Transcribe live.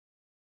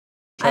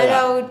I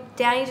know,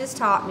 Danny just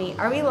taught me.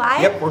 Are we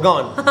live? Yep, we're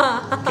going.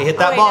 Okay, hit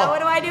that ball. Now what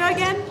do I do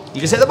again? You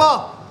just hit the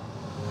ball.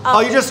 Oh,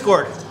 you just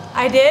scored.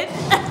 I did?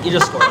 You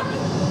just scored on me.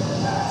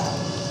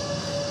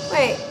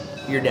 Wait.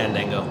 You're Dan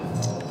Dango.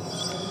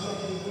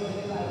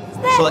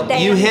 So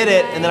like, you hit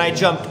it, and then I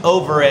jumped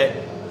over it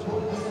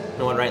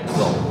and went right in the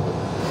goal.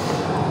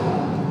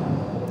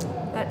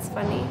 That's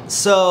funny.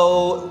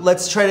 So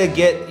let's try to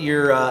get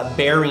your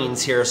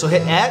bearings here. So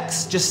hit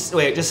X. Just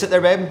sit there,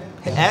 babe.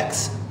 Hit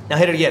X. Now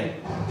hit it again.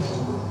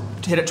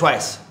 Hit it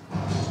twice.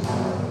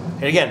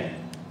 Hit it again.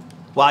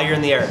 While you're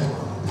in the air.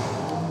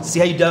 See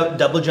how you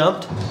double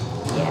jumped?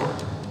 Yeah.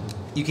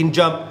 You can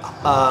jump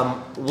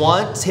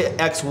once,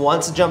 hit X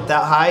once to jump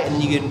that high, and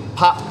then you can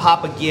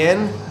pop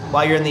again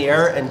while you're in the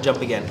air and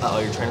jump again. Uh-oh,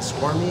 you're trying to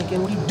score me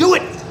again? What are you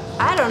doing?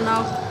 I don't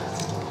know.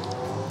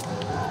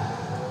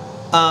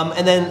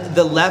 And then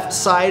the left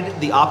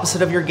side, the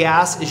opposite of your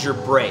gas, is your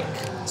brake.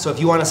 So if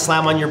you want to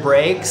slam on your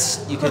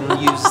brakes, you can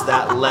use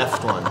that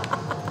left one.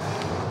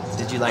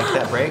 Did you like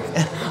that brake?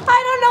 I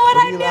don't know what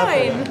I'm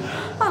doing.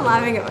 I'm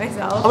laughing at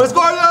myself. I'm gonna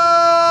score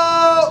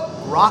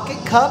you!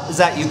 Rocket Cup? Is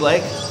that you,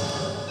 Blake?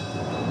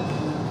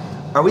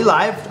 Are we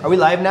live? Are we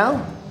live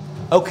now?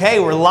 Okay,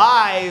 we're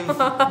live.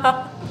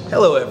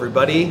 Hello,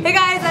 everybody. Hey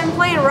guys, I'm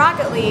playing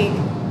Rocket League.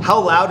 How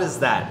loud is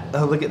that?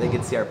 Oh, look at, they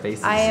can see our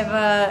faces. I have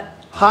a...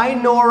 Hi,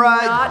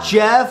 Nora,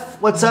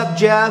 Jeff. What's up,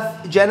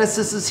 Jeff?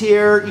 Genesis is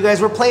here. You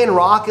guys, we're playing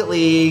Rocket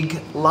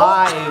League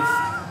live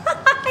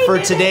for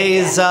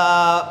today's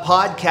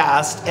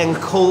podcast, and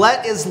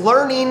Colette is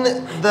learning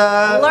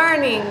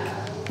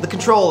the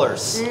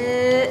controllers.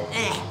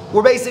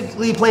 We're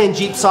basically playing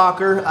Jeep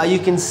Soccer. You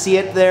can see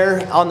it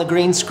there on the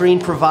green screen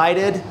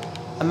provided.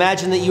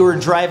 Imagine that you were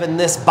driving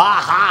this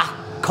Baja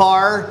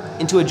car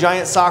into a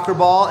giant soccer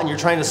ball and you're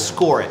trying to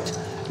score it.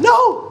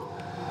 No!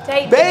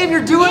 Babe,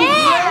 you're doing great!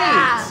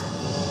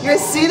 You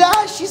guys see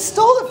that? She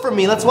stole it from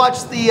me. Let's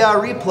watch the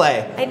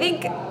replay. I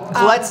think...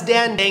 Colette's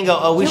Dan Dango.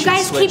 Oh, we should switch.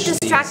 You guys keep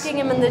distracting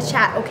him in the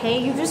chat,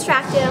 okay? You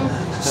distract him.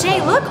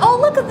 Shay, look. Oh,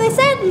 look what they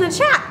said in the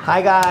chat.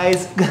 Hi,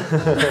 guys.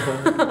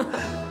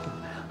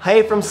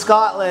 Hey, from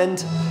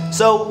Scotland.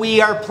 So we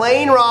are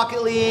playing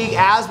Rocket League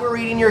as we're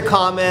reading your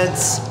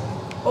comments.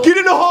 Oh. Get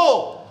in the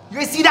hole! You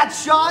guys see that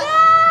shot?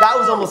 No! That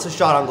was almost a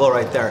shot on goal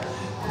right there.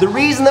 The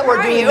reason that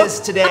we're doing this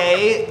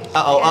today,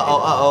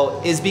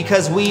 is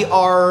because we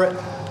are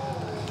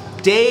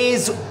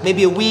days,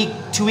 maybe a week,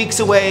 2 weeks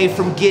away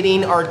from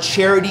getting our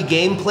charity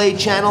gameplay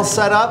channel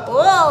set up.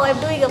 Whoa, I'm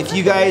doing a If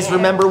you guys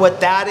remember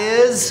what that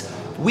is,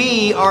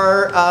 we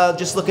are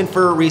just looking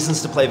for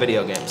reasons to play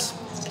video games.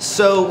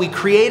 So we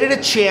created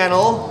a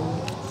channel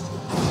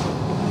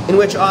in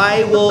which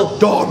I will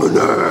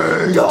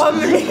dominate.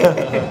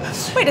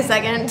 Wait a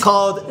second.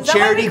 Called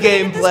Charity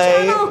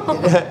Gameplay,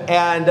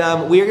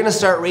 and we are going to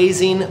start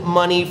raising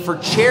money for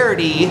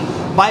charity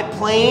by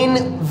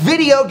playing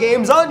video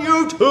games on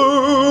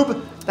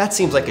YouTube. That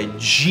seems like a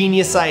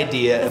genius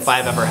idea if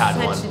I've ever had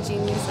one. Such a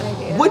genius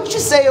idea. Wouldn't you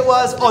say it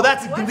was? Oh,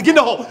 that's get in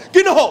the hole.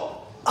 Get in the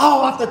hole.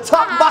 Oh, off the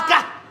top,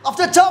 Maka. Off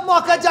the top,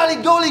 Maka, Johnny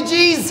goalie,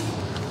 jeez.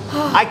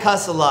 I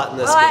cuss a lot in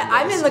this game.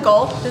 I'm in the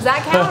goal. Does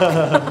that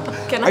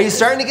count? Are you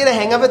starting to get a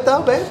hang of it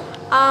though, babe?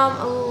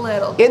 A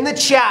little. In the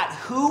chat,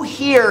 who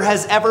here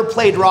has ever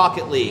played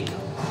Rocket League?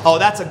 Oh,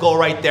 that's a goal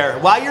right there.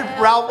 While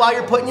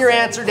you're putting your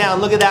answer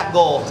down, look at that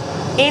goal.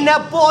 In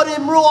the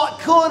bottom right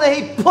corner,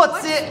 he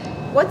puts it.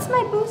 What's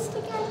my boost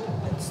again?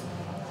 It's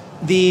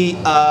the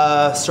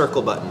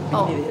circle button.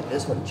 You need to hit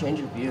this one, change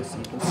your view so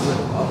you can see where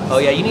the ball is. Oh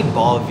yeah, you need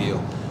ball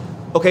view.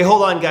 Okay,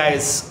 hold on,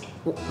 guys.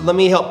 Let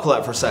me help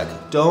Colette for a sec.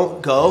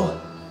 Don't go.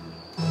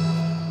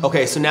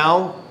 Okay, so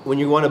now when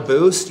you want to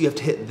boost, you have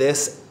to hit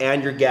this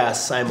and your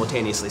gas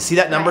simultaneously. See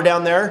that number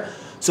down there?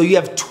 So you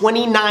have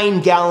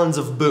 29 gallons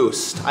of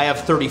boost. I have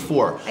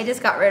 34. I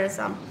just got rid of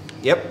some.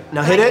 Yep,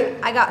 now hit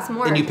it. I got some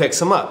more. And you pick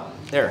some up.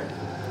 There.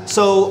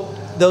 So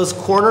those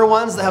corner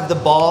ones that have the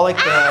ball, like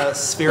the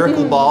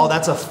spherical ball,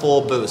 that's a full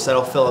boost.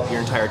 That'll fill up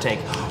your entire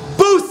tank.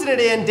 Boosted it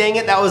in, dang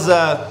it. That was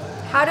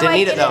How do I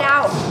get it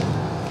out?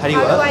 How do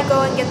I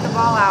go and get the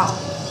ball out?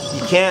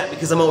 You can't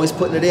because I'm always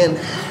putting it in.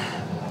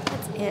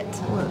 That's it.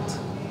 What?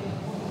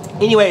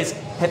 Anyways,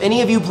 have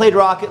any of you played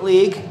Rocket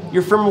League?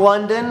 You're from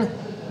London?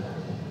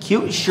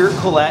 Cute shirt,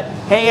 Colette.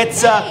 Hey,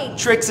 it's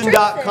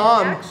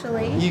TRIXIN.com.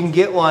 Actually. You can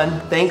get one.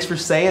 Thanks for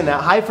saying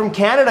that. Hi from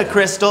Canada,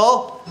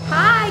 Crystal.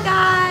 Hi,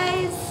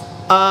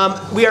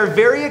 guys. We are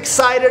very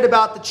excited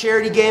about the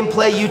Charity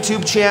Gameplay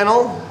YouTube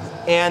channel.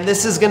 And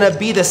this is gonna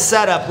be the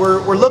setup.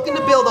 We're looking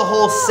to build a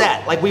whole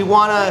set. Like we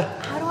wanna...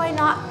 How do I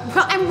not...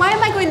 Why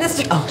am I going this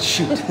direction? Oh,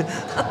 shoot.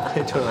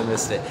 I totally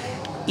missed it.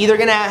 Either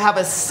gonna have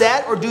a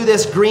set or do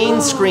this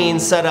green screen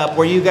setup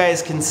where you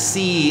guys can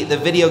see the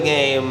video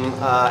game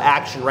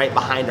action right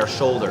behind our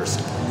shoulders.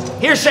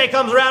 Here Shay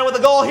comes around with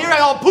a goal. Here I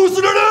go,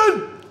 boosting it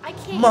in! I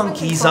can't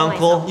Monkeys,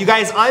 uncle. Myself. You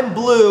guys, I'm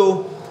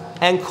blue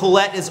and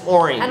Colette is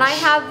orange. And I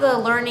have the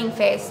learning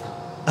face.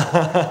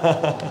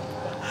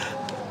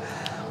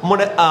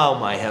 Oh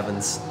my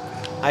heavens.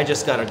 I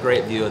just got a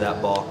great view of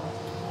that ball.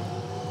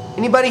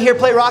 Anybody here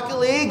play Rocket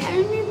League?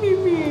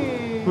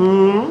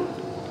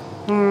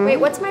 Wait,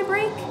 what's my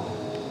brake?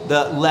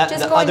 The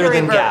Just go other into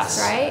than reverse,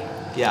 gas. right?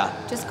 Yeah.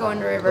 Just go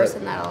into reverse Right.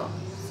 and that'll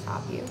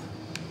stop you.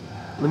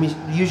 Let me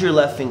use your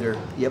left finger.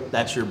 Yep,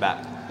 that's your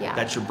back. Yeah.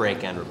 That's your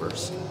brake and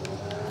reverse.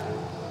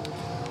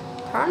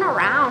 Turn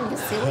around, you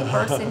silly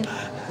person.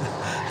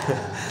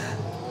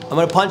 I'm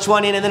gonna punch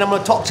one in and then I'm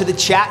gonna talk to the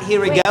chat.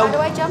 Here we Wait, go. how do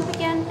I jump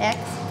again? X?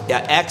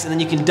 Yeah, X, and then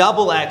you can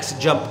double X,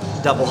 jump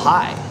double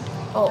high.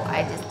 Oh,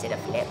 I just did a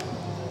flip.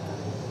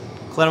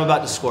 Colette, I'm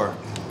about to score.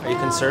 Are you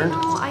concerned?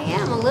 No, I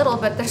am a little,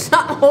 but there's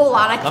not a whole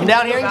lot I can Come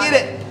down do here and about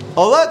get it.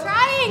 Oh look,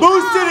 Trying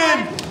boost it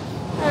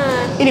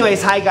hard. in.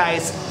 Anyways, hi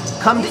guys.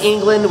 Come to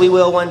England, we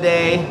will one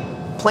day.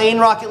 Playing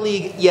Rocket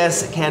League,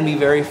 yes, it can be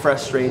very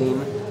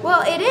frustrating.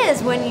 Well, it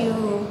is when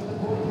you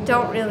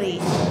don't really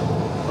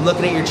I'm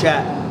looking at your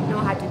chat. know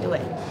how to do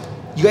it.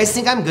 You guys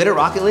think I'm good at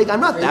Rocket League?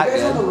 I'm not that Are you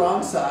guys on good. the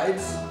wrong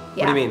sides?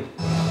 Yeah. What do you mean?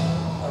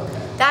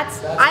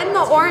 I'm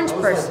the orange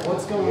person.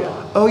 What's going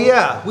on? Oh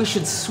yeah, we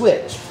should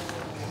switch.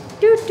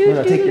 No,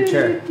 take your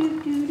chair.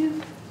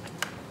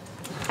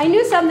 I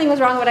knew something was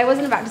wrong, but I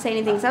wasn't about to say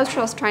anything, so I was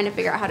just trying to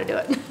figure out how to do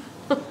it.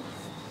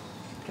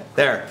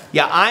 There.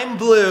 Yeah, I'm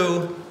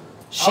blue.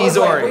 She's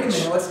orange. Wait a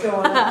minute, what's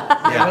going on?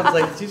 Yeah. I was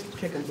like, she's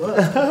kicking butt.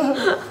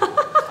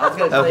 I was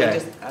gonna tell Okay. you,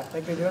 just act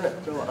like you're doing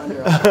it. Go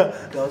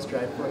under, ghost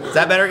drive for you. Is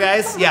that better,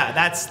 guys? Yeah,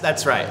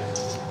 that's right.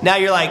 Now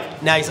you're like,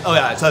 oh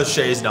yeah, so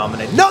Shay's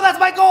nominated. No, that's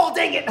my goal,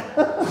 dang it!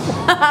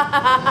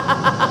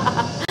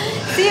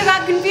 See, you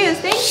got confused.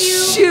 Thank you.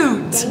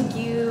 Shoot! Thank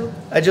you.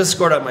 I just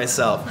scored on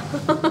myself.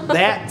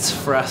 That's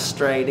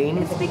frustrating.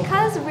 It's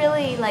because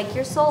really, like,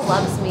 your soul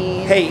loves me.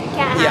 Hey, you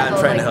can't yeah, have I'm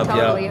trying to help you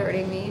out. totally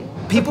hurting me.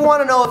 People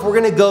want to know if we're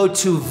gonna go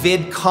to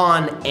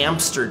VidCon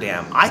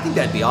Amsterdam. I think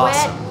that'd be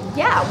awesome.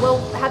 Yeah, well,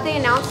 have they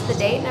announced the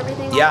date and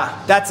everything?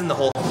 Yeah, that's in the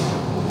hole.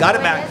 Got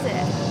it back. When is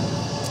it?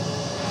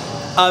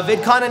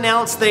 VidCon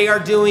announced they are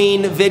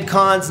doing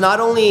VidCons not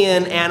only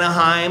in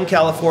Anaheim,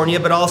 California,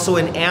 but also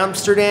in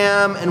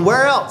Amsterdam, and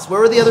where else? Where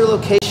were the other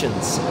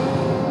locations?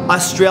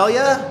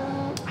 Australia?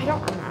 I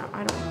don't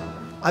remember.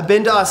 I've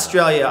been to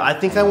Australia. I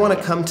think I want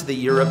to come to the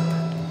Europe.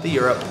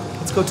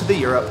 Let's go to the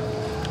Europe.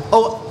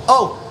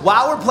 Oh,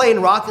 while we're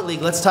playing Rocket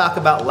League, let's talk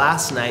about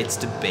last night's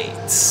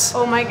debates.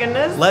 Oh my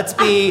goodness. Let's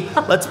play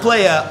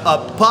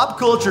a pop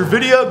culture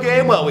video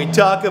game while we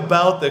talk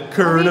about the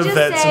current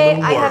events in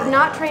the world. I have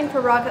not trained for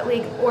Rocket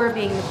League or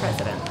being the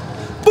president.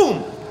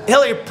 Boom!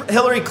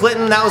 Hillary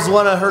Clinton, that was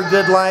one of her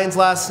good lines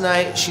last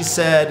night. She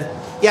said,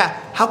 yeah,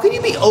 how can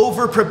you be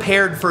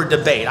over-prepared for a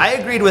debate? I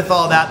agreed with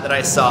all that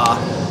I saw.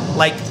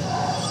 Like,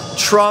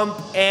 Trump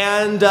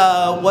and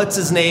what's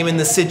his name in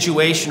the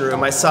Situation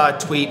Room. I saw a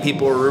tweet,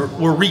 people were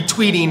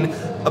retweeting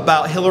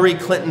about Hillary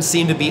Clinton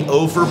seemed to be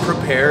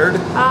over-prepared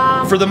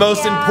for the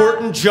most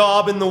important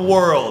job in the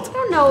world. I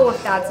don't know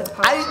if that's a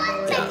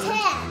possibility.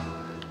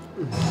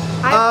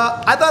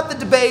 I thought the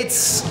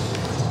debates,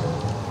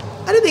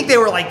 I didn't think they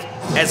were like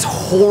as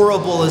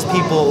horrible as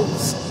people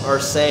are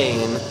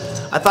saying.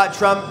 I thought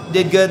Trump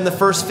did good in the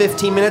first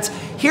 15 minutes.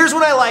 Here's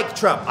what I like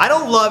Trump. I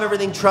don't love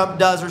everything Trump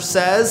does or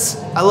says.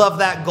 I love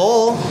that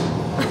goal.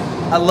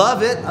 I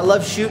love it. I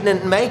love shooting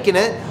it and making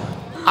it.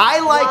 I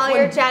like While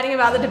you're chatting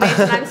about the debates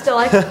and I'm still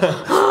like,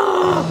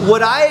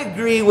 what I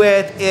agree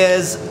with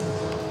is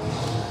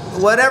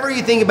whatever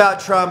you think about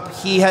Trump,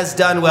 he has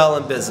done well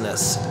in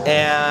business.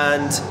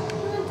 And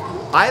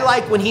I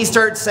like when he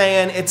starts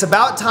saying it's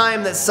about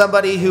time that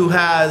somebody who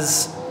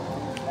has,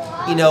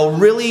 you know,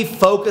 really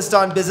focused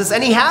on business,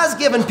 and he has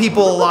given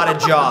people a lot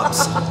of jobs.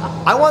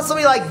 I want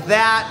somebody like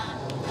that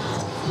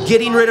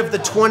getting rid of the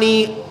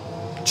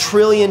 $20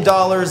 trillion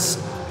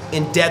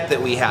in debt that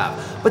we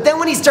have. But then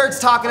when he starts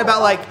talking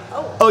about like,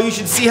 oh, you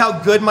should see how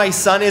good my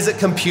son is at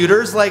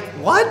computers, like,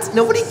 what?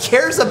 Nobody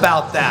cares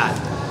about that.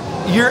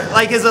 You're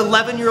like his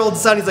 11-year-old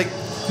son, he's like,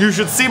 you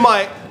should see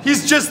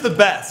he's just the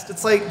best.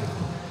 It's like,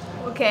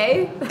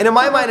 okay. and in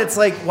my mind, it's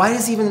like, why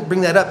does he even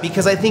bring that up?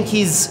 Because I think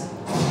he's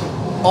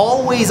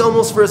always,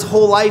 almost for his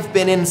whole life,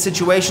 been in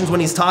situations when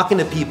he's talking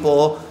to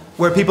people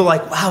where people are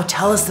like, wow,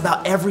 tell us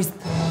about you,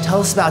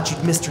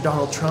 Mr.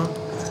 Donald Trump.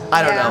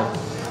 I don't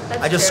know.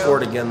 I just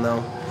scored again,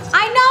 though.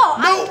 I know.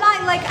 No. I'm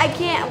not like, I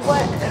can't.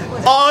 What?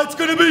 Oh, it's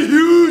gonna be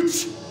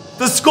huge.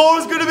 The score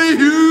is gonna be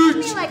huge.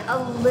 Maybe like a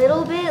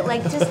little bit,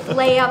 like just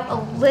lay up a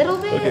little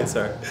bit. Okay,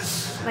 sorry.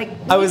 Like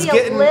maybe I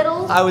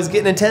was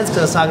getting intense because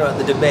I was talking about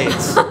the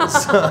debates.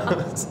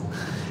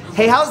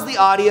 Hey, how's the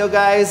audio,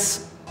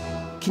 guys?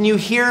 Can you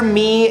hear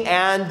me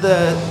and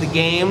the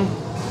game?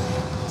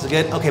 Is it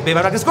good? Okay, babe,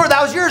 I'm not gonna score.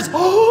 That was yours.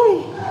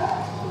 Oh,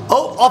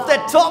 off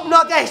that top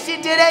nugget.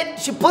 She did it.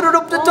 She put it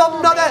up the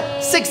top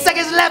nugget. 6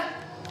 seconds left.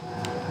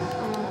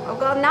 Oh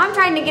god, now I'm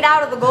trying to get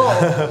out of the goal.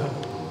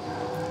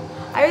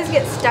 I always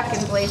get stuck in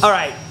place. All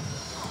right,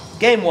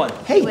 game one.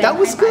 Hey, Win, that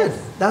was high good.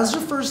 five. That was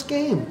your first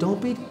game. Don't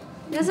be.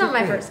 This is not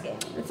my first game.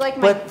 It's like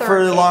my third But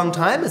for a game. long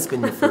time, it's been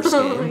your first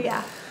game.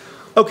 Yeah.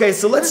 Okay,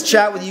 so let's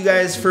chat with you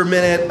guys for a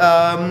minute.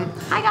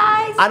 Hi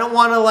guys. I don't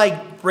want to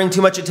like bring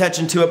too much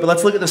attention to it, but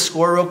let's look at the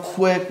score real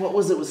quick. What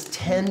was it? It was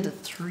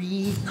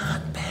 10-3.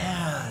 Not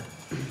bad.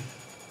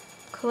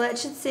 Colette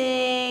should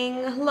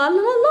sing la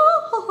la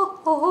la.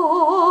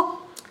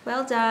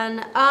 Well done.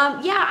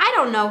 Yeah, I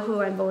don't know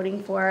who I'm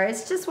voting for.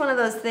 It's just one of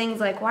those things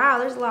like, wow,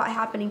 there's a lot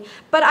happening.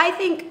 But I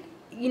think,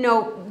 you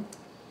know,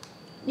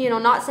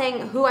 not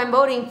saying who I'm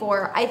voting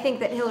for, I think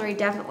that Hillary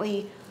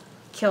definitely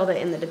killed it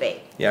in the debate.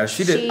 Yeah,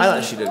 she did. I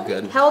thought she did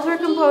good. Held her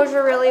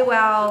composure really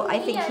well. I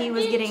think he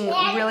was getting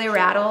really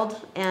rattled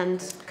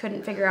and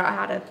couldn't figure out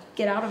how to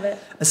get out of it.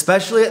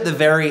 Especially at the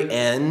very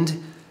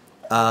end,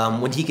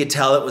 when he could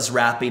tell it was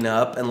wrapping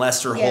up, and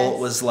Lester Holt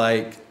was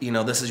like, you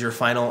know, this is your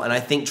final. And I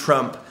think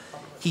Trump,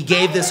 he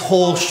gave this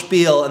whole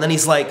spiel, and then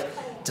he's like,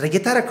 did I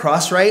get that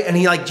across right? And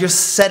he like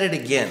just said it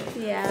again.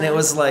 Yeah. And it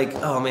was like,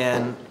 oh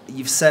man,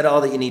 you've said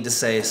all that you need to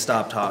say.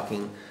 Stop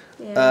talking.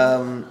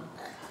 Yeah.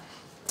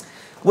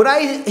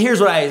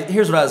 Here's what I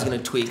was gonna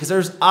tweet,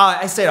 because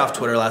I stayed off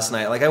Twitter last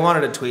night. Like, I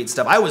wanted to tweet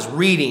stuff. I was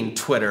reading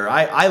Twitter.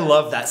 I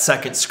love that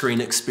second screen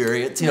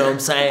experience. You know what I'm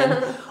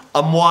saying?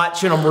 I'm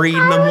watching, I'm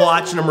reading, I'm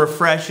watching, I'm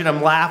refreshing,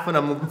 I'm laughing,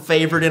 I'm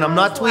favoriting. I'm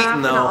not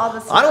tweeting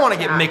though. I don't want to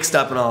get mixed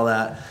up in all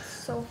that.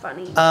 So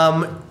funny.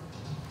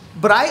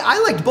 But I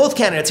liked both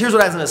candidates. Here's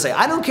what I was gonna say.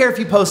 I don't care if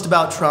you post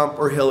about Trump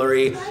or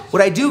Hillary.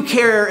 What I do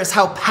care is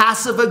how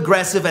passive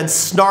aggressive and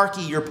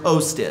snarky your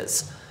post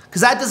is,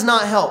 because that does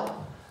not help.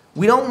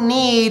 We don't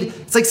need,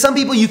 it's like some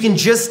people you can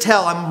just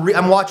tell.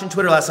 I'm watching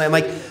Twitter last night. I'm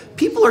like,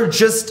 people are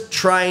just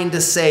trying to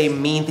say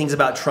mean things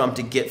about Trump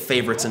to get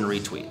favorites and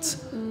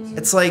retweets.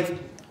 It's like,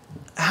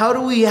 how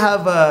do we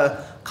have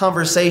a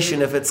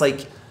conversation if it's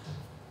like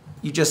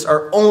you just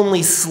are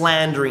only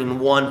slandering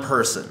one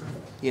person?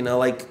 You know,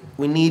 like,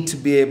 we need to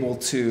be able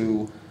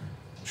to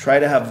try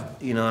to have,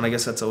 you know, and I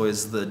guess that's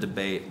always the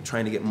debate,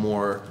 trying to get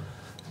more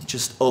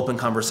just open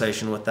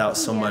conversation without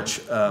so much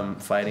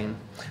fighting.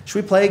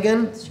 Should we play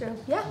again? That's true.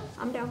 Yeah,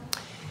 I'm down.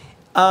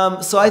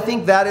 So I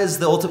think that is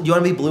the ultimate. Do you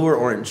want to be blue or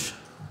orange?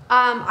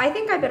 I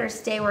think I better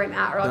stay where I'm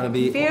at or I'll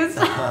get confused.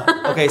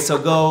 Okay, so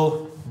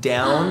go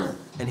down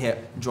and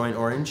hit join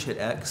orange, hit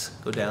X,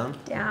 go down.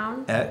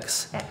 Down.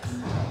 X.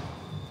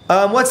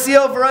 What's the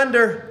over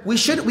under? We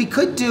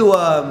could do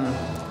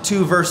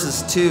 2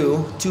 versus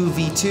 2,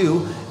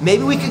 2v2.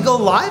 Maybe we could go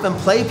live and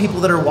play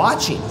people that are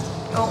watching.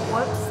 Oh,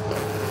 whoops.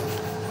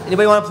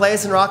 Anybody want to play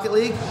us in Rocket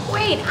League?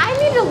 Wait, I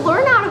need to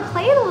learn how to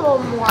play it a little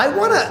more. I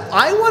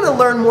wanna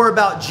learn more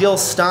about Jill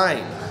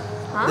Stein,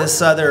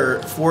 this other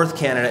 4th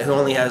candidate who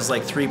only has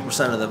like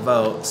 3% of the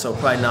vote, so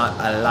probably not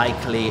a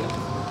likely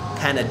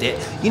candidate.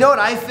 You know what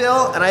I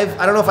feel, and I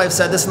don't know if I've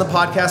said this in the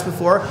podcast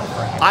before.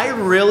 I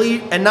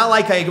really, and not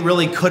like I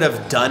really could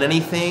have done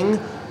anything,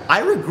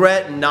 I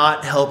regret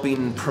not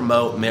helping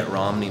promote Mitt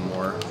Romney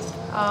more.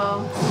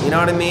 Oh. You know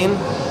what I mean?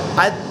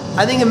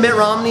 I think of Mitt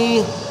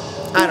Romney,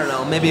 I don't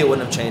know, maybe it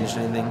wouldn't have changed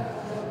anything.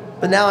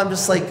 But now I'm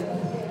just like,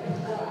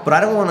 but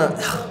I don't want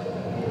to,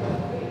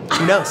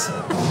 who knows?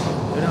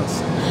 Who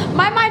knows?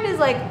 My mind is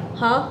like,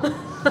 huh?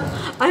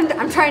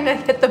 I'm trying to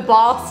hit the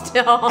ball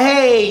still.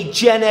 Hey,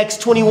 Gen X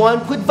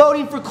 21, quit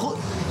voting for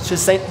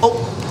just saying, oh,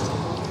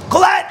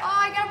 Colette! Oh,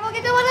 I gotta look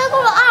at the one.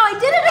 Oh, I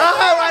did it again.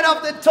 Oh, right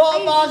off the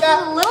top,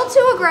 Just a little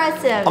too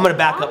aggressive. I'm gonna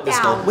back up this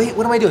goal. Wait,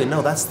 what am I doing?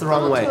 No, that's the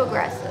wrong way. Too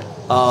aggressive.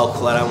 Oh,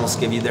 Colette, I almost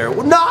gave you there.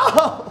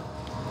 No!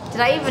 Did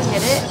I even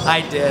hit it?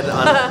 I did.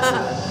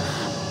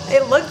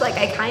 It looked like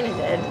I kind of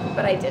did,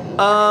 but I didn't.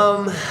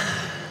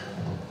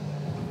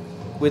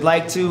 We'd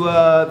like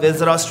to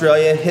visit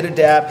Australia. Hit a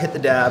dab. Hit the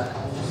dab.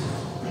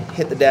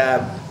 Hit the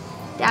dab.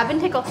 Dab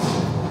and tickle.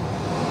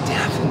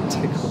 Dab and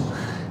tickle.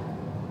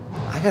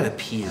 I gotta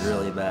pee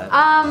really bad.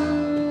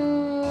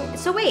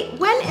 So wait,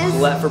 when is...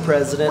 Colette for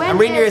president. I'm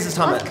reading your guys'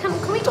 comment. Can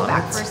we go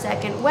back for a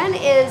second? When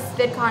is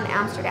VidCon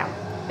Amsterdam?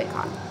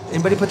 VidCon.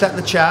 Anybody put that in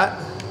the chat?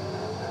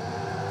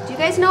 Do you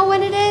guys know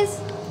when it is?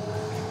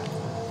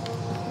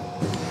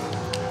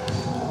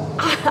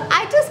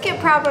 I just get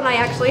proud when I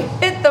actually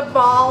hit the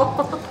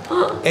ball.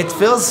 It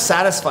feels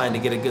satisfying to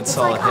get a good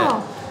solid hit.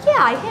 Oh, yeah,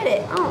 I hit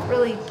it. I don't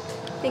really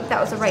think that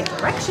was the right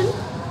direction.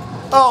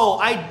 Oh,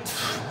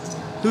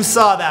 who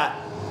saw that?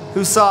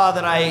 Who saw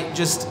that I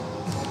just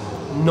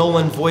null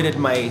and voided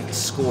my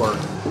score?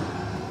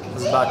 I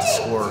was about to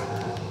score.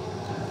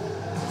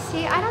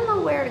 See, I don't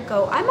know where to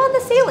go. I'm on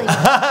the ceiling.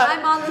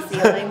 I'm on the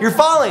ceiling. You're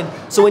falling.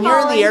 So when you're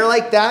in the air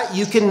like that,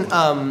 you can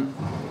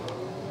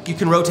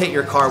rotate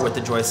your car with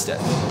the joystick.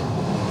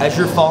 As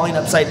you're falling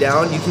upside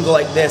down, you can go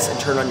like this and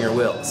turn on your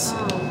wheels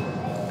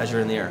as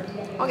you're in the air.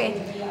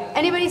 Okay.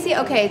 Anybody see?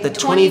 Okay. The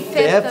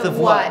 25th of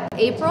what?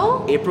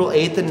 April? April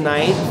 8th and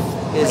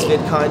 9th is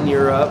VidCon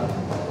Europe.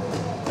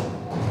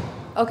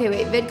 Okay,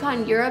 wait.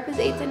 VidCon Europe is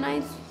 8th and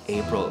 9th?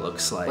 April, it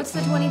looks like. What's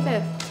the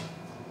 25th?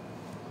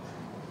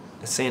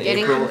 It's saying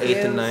April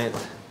 8th and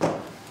 9th.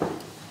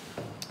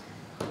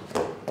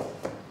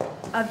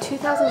 Of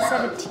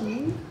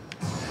 2017?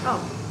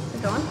 Oh, is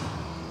it going?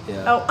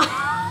 Yeah. Oh.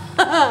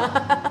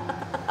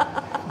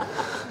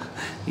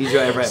 You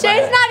drive right by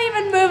Shay's it. not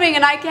even moving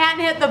and I can't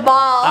hit the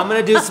ball. I'm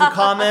gonna do some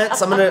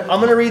comments. I'm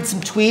gonna read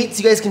some tweets.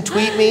 You guys can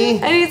tweet me.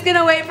 And he's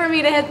gonna wait for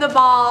me to hit the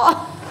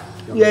ball.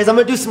 You guys, I'm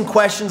gonna do some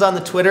questions on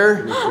the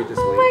Twitter. Oh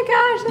my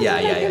gosh.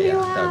 Yeah.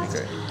 That would be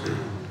great.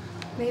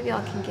 Maybe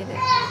I can get it.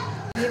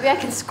 Maybe I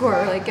can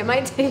score. Like, it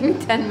might take me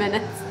 10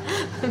 minutes.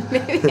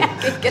 Maybe I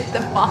can get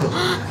the ball.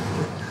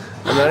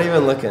 I'm not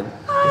even looking.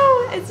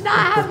 Oh, it's not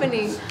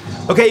happening.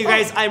 Okay, you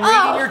guys, I'm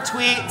reading your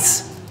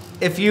tweets.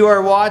 If you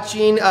are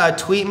watching,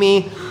 tweet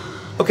me.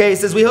 Okay, it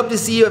says, we hope to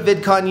see you at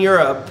VidCon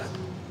Europe,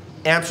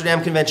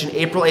 Amsterdam Convention,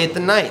 April 8th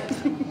and 9th.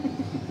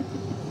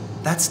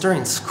 That's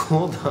during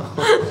school, though.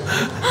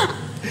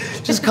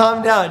 Just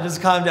calm down,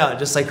 just calm down.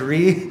 Just like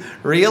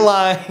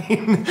realign.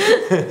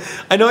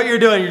 I know what you're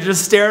doing. You're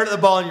just staring at the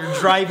ball and you're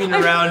driving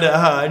around it,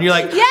 huh? And you're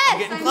like, yes, I'm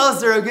getting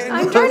closer, I'm getting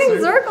closer. I'm turning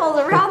circles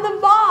around the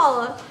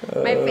ball.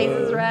 My face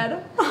is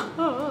red.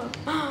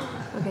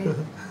 Okay.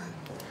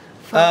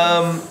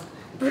 Focus.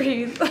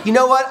 Breathe. You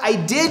know what? I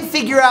did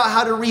figure out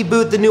how to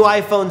reboot the new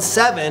iPhone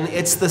 7.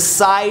 It's the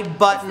side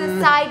button. It's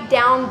the side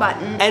down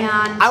button. And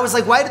I was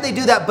like, why did they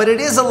do that? But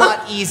it is a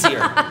lot easier.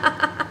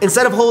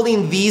 Instead of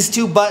holding these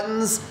two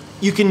buttons,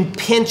 you can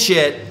pinch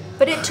it.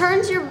 But it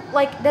turns your,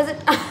 like, does it?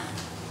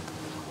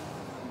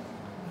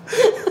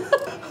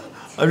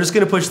 I'm just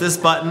gonna push this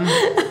button.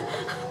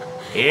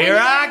 Here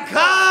I come!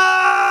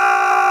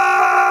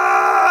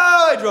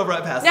 I drove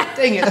right past it.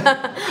 Dang it.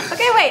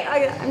 Okay, wait.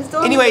 I'm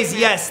still. Anyways,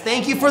 yes,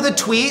 thank you for the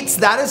tweets.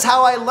 That is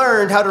how I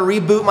learned how to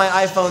reboot my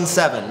iPhone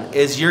 7,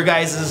 is your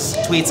guys'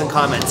 tweets and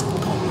comments.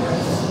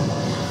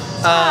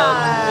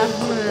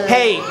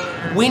 Hey,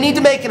 we need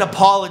to make an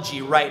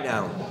apology right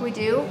now. We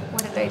do?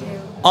 What did I do?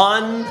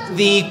 On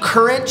the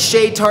current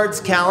Shay Tards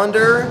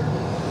calendar,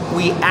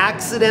 we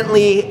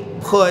accidentally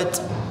put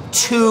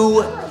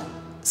 2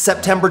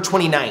 September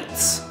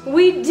 29ths.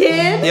 We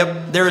did?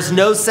 Yep, there is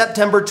no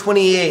September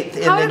 28th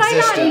in How did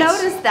existence. I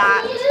not notice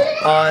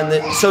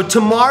that? So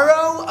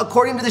tomorrow,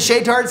 according to the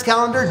Shay Tards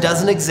calendar,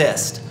 doesn't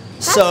exist.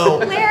 So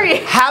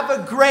hilarious. Have a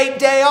great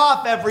day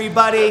off,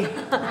 everybody.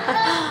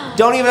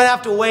 Don't even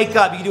have to wake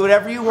up. You can do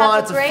whatever you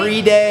want. It's a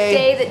free day.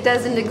 Day that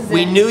doesn't exist.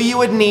 We knew you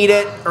would need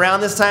it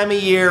around this time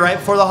of year, right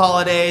before the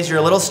holidays. You're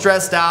a little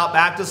stressed out,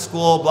 back to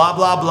school, blah,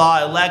 blah,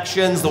 blah,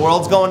 elections, the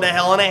world's going to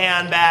hell in a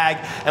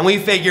handbag. And we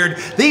figured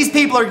these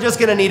people are just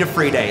gonna need a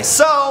free day.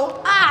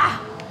 So,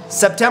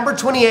 September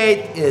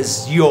 28th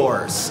is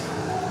yours.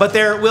 But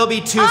there will be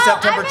 2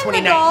 September 29th. I'm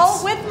in the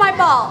goal with my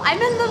ball.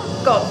 I'm in the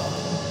goal.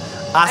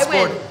 I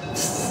win.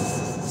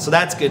 So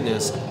that's good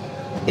news.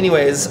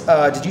 Anyways,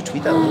 did you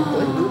tweet that link?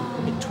 Let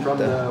me tweet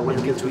that.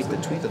 When you tweet the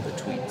tweet of the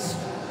tweets.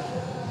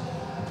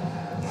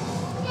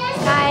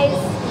 Guys,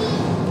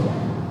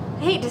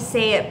 I hate to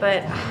say it,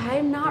 but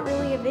I'm not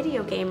really a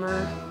video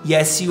gamer.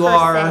 Yes, you per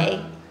are.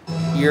 se.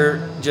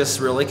 You're just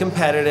really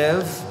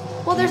competitive.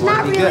 Well, there's You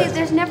wanna not be really, good.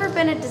 there's never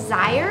been a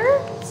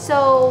desire,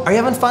 so. Are you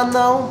having fun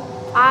though?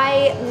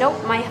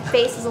 Nope, my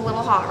face is a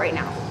little hot right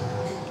now.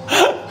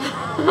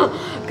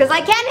 Because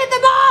I can't hit the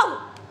ball!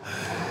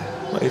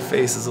 My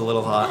face is a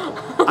little hot.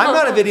 I'm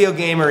not a video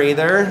gamer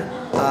either.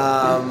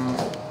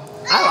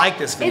 I like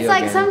this video It's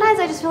like game. sometimes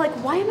I just feel like,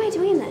 why am I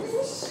doing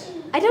this?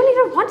 I don't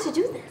even want to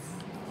do this.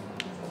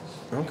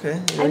 Okay.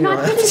 I'm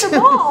not hitting the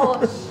ball.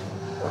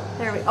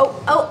 There we go.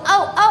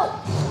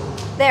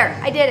 Oh. There,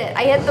 I did it.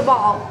 I hit the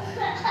ball.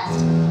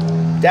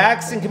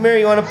 Daxton, come here.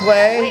 You want to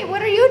play? Wait,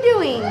 what are you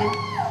doing?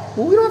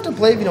 Well, we don't have to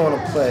play if you don't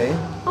want to play.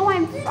 Oh,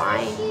 I'm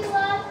fine.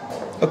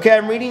 Okay,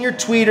 I'm reading your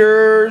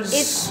tweeters.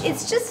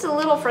 It's just a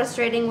little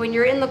frustrating when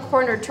you're in the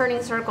corner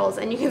turning circles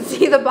and you can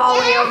see the ball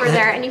way over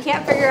there and you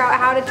can't figure out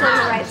how to turn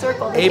the right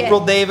circle.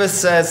 April Davis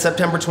says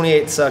September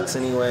 28th sucks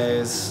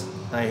anyways.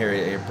 I hear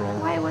you, April.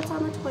 Why? What's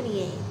on the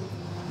 28th?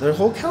 The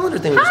whole calendar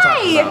thing we just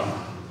talked about.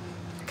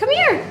 Come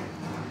here.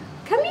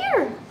 Come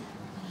here.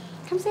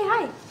 Come say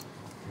hi.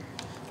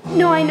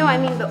 No, I know. I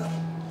mean, but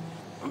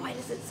why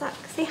does it suck?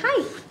 Say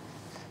hi.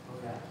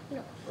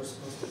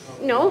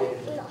 No.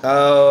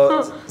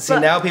 Oh, see,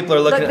 now people are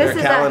looking at their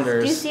this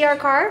calendars. Do you see our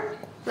car?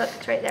 Look,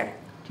 it's right there.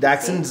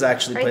 Daxton's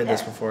actually Right played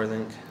this there. before, I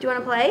think. Do you want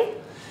to play?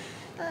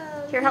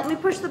 Here, help me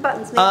push the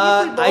buttons. Maybe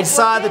if we both I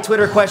saw work the it.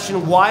 Twitter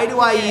question. Why do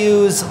I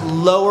use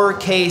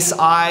lowercase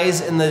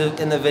i's in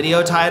the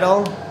video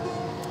title?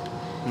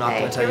 I'm not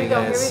gonna tell you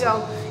guys. Here we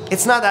go.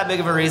 It's not that big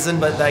of a reason,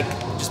 but like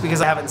just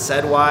because I haven't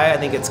said why, I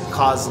think it's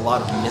caused a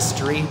lot of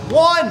mystery.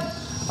 One.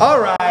 All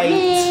right.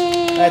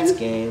 Man. That's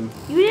game.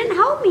 You didn't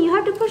help me. You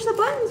have to push the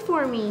buttons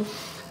for me.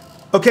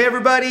 Okay,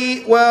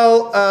 everybody.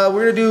 Well,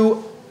 we're gonna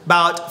do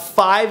about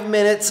 5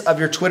 minutes of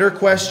your Twitter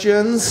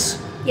questions.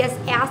 Yes,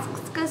 ask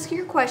us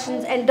your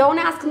questions, and don't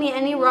ask me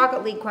any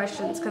Rocket League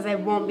questions because I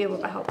won't be able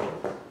to help you.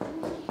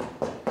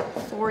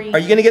 Sorry. Are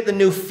you gonna get the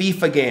new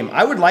FIFA game?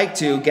 I would like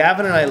to.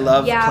 Gavin and I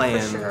love playing.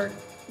 Yeah, for sure.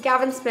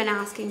 Gavin's been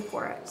asking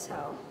for it,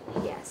 so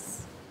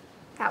yes,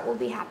 that will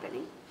be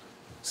happening.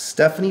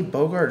 Stephanie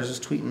Bogart is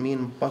just tweeting me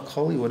and Buck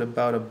Hollywood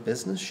about a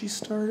business she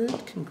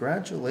started.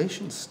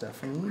 Congratulations,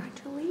 Stephanie.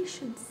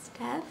 Congratulations,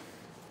 Steph.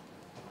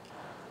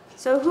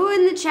 So who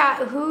in the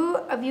chat, who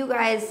of you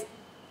guys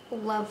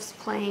loves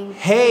playing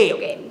video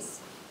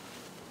games?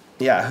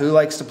 Yeah, who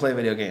likes to play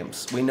video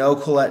games? We know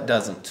Colette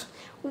doesn't.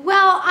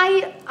 Well,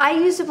 I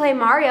used to play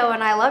Mario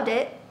and I loved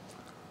it.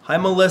 Hi,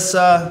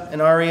 Melissa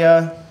and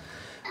Aria.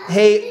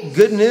 Hey,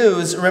 good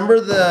news.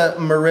 Remember the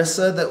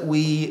Marissa that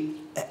we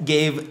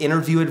gave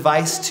interview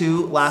advice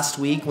to last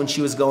week when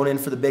she was going in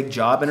for the big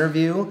job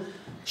interview.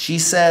 She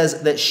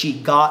says that she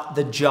got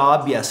the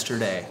job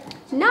yesterday.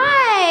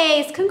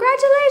 Nice!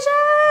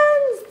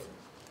 Congratulations!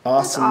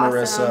 Awesome,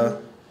 That's awesome.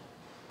 Marissa.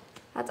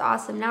 That's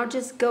awesome. Now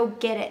just go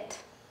get it.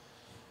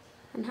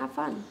 And have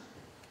fun.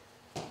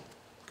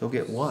 Go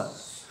get what?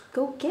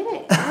 Go get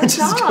it. Good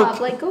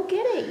job. Like, go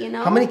get it, you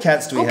know? How many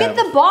cats do we have? Go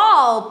get the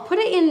ball. Put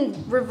it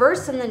in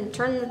reverse and then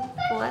turn the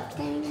left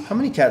thing. How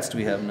many cats do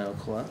we have now,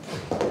 Colette?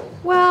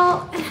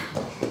 Well,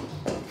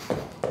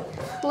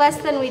 less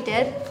than we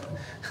did.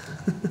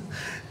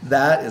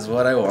 That is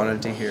what I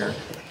wanted to hear.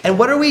 And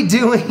what are we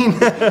doing?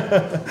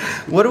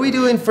 What are we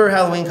doing for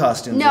Halloween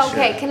costumes? No, this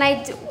year?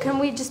 okay. Can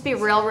we just be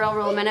real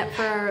a minute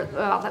for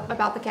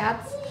about the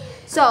cats?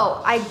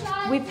 So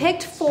we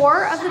picked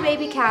 4 of the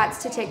baby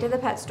cats to take to the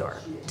pet store.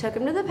 Took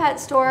them to the pet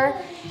store,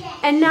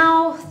 and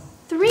now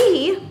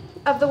 3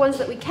 of the ones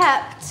that we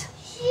kept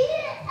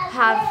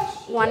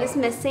one is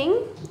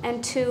missing,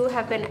 and 2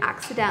 have been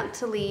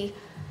accidentally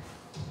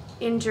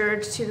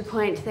injured to the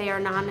point they are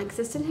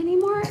non-existent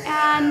anymore.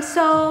 And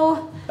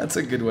so That's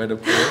a good way to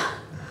put it.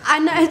 I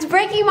know, it's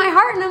breaking my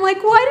heart, and I'm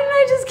like, why didn't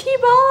I just keep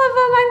all of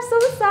them? I'm so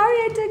sorry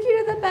I took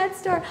you to the pet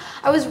store.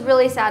 I was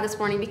really sad this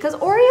morning because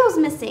Oreo's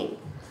missing.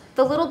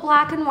 The little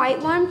black and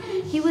white one,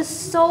 he was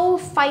so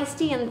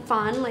feisty and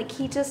fun. Like,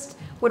 he just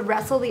would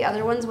wrestle the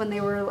other ones when they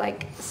were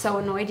like so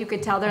annoyed. You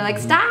could tell they're like,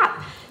 stop.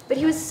 But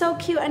he was so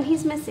cute, and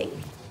he's missing.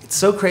 It's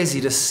so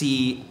crazy to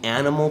see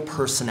animal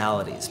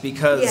personalities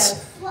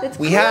because It's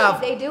we cool.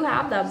 have They do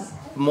have them.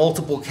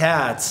 multiple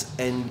cats,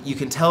 and you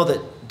can tell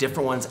that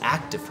different ones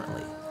act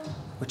differently,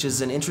 which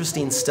is an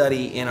interesting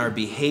study in our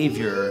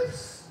behavior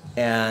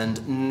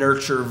and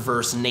nurture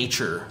versus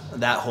nature,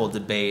 that whole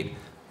debate.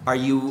 Are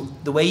you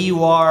the way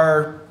you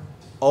are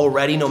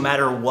already no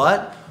matter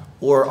what,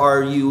 or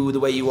are you the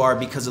way you are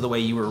because of the way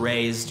you were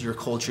raised, your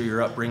culture,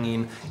 your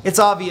upbringing? It's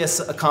obvious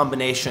a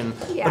combination,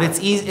 but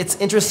it's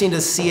interesting to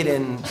see it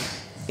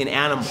in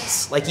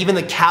animals. Like even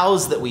the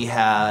cows that we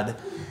had,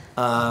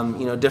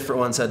 different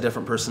ones had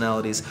different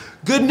personalities.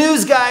 Good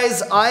news,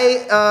 guys!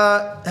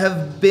 I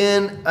have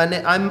been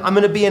I'm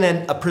going to be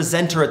a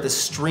presenter at the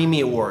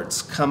Streamy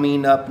Awards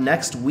coming up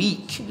next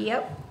week.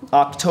 Yep.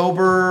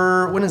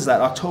 When is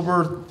that?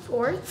 October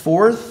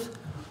 4th?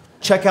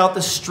 Check out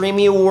the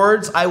Streamy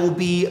Awards. I will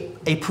be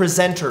a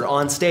presenter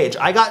on stage.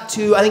 I got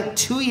to, I think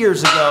 2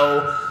 years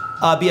ago,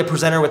 be a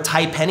presenter with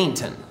Ty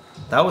Pennington.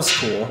 That was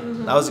cool.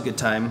 That was a good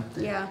time.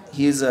 Yeah.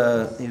 He was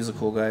a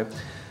cool guy.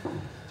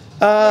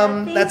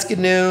 That's good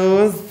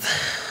news.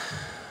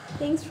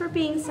 Thanks for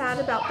being sad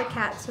about the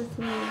cats with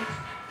me.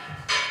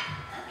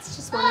 It's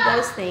just one of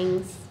those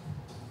things.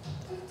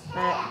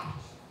 But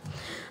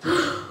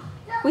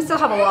we still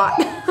have a lot.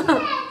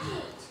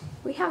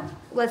 We have,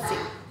 let's see.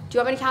 Do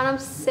you want me to count them?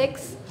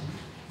 6,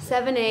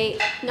 7,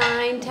 8,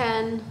 9,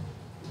 10,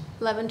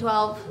 11,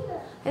 12.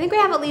 I think we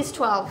have at least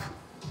 12.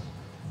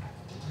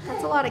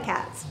 That's a lot of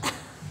cats.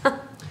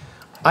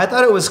 I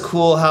thought it was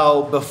cool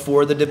how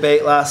before the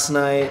debate last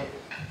night,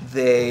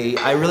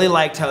 I really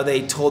liked how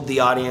they told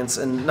the audience,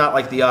 and not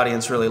like the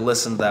audience really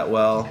listened that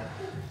well.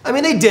 I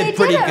mean, they did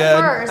pretty good.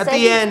 At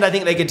the end, I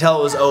think they could tell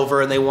it was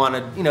over and they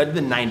wanted, it'd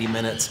been 90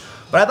 minutes.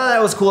 But I thought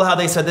that was cool how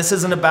they said, this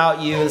isn't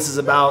about you, this is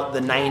about the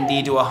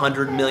 90 to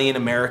 100 million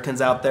Americans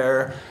out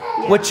there.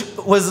 Yeah. Which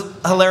was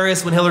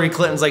hilarious when Hillary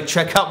Clinton's like,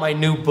 check out my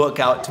new book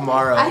out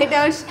tomorrow. I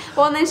know.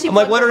 Well, and then she I'm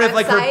like, wondering if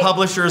like her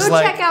publisher's go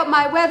like, check out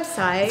my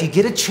website. If you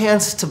get a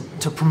chance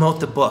to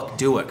promote the book,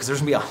 do it, because there's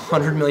gonna be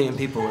 100 million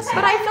people listening.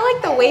 But I feel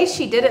like the way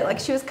she did it, like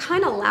she was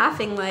kind of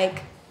laughing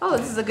like, oh,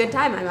 this is a good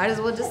time, I might as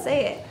well just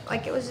say it.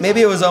 Like it was just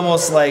maybe it was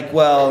almost like,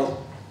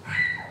 well,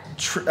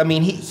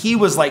 he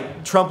was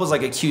like, Trump was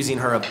like accusing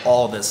her of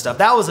all this stuff.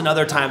 That was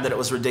another time that it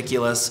was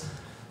ridiculous.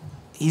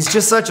 He's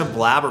just such a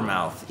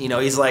blabbermouth.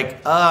 He's like,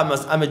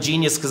 I'm a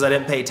genius because I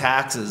didn't pay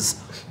taxes.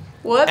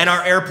 What? And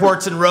our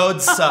airports and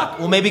roads suck.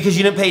 Well, maybe because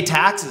you didn't pay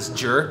taxes,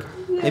 jerk.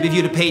 Yeah. Maybe if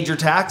you'd have paid your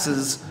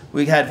taxes,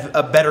 we had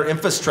a better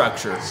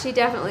infrastructure. She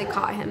definitely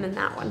caught him in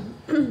that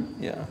one.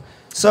 Yeah.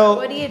 So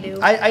what do you do?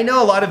 I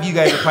know a lot of you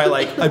guys are probably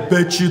like, I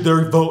bet you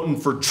they're voting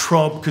for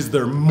Trump because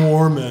they're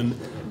Mormon.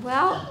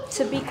 Well,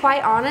 to be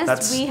quite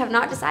honest, we have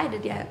not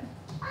decided yet.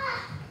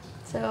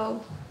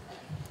 So,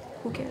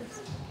 who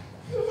cares?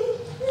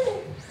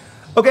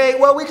 Okay,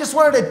 well, we just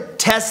wanted to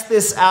test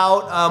this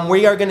out.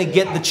 We are going to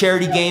get the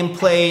charity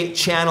gameplay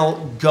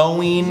channel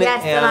going.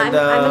 Yes, and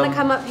I'm going to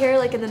come up here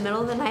like in the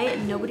middle of the night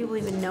and nobody will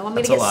even know. I'm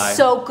going to get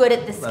so good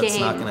at this game. That's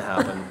not going to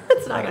happen.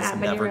 It's not going to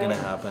happen. It's never going to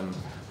happen.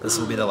 This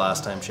will be the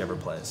last time she ever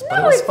plays. But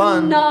no, it was it's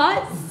fun.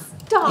 Not.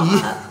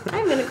 Stop.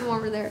 I'm going to come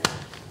over there.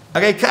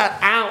 Okay, cut.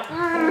 Out.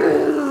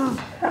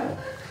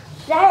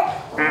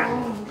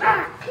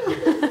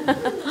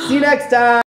 See you next time.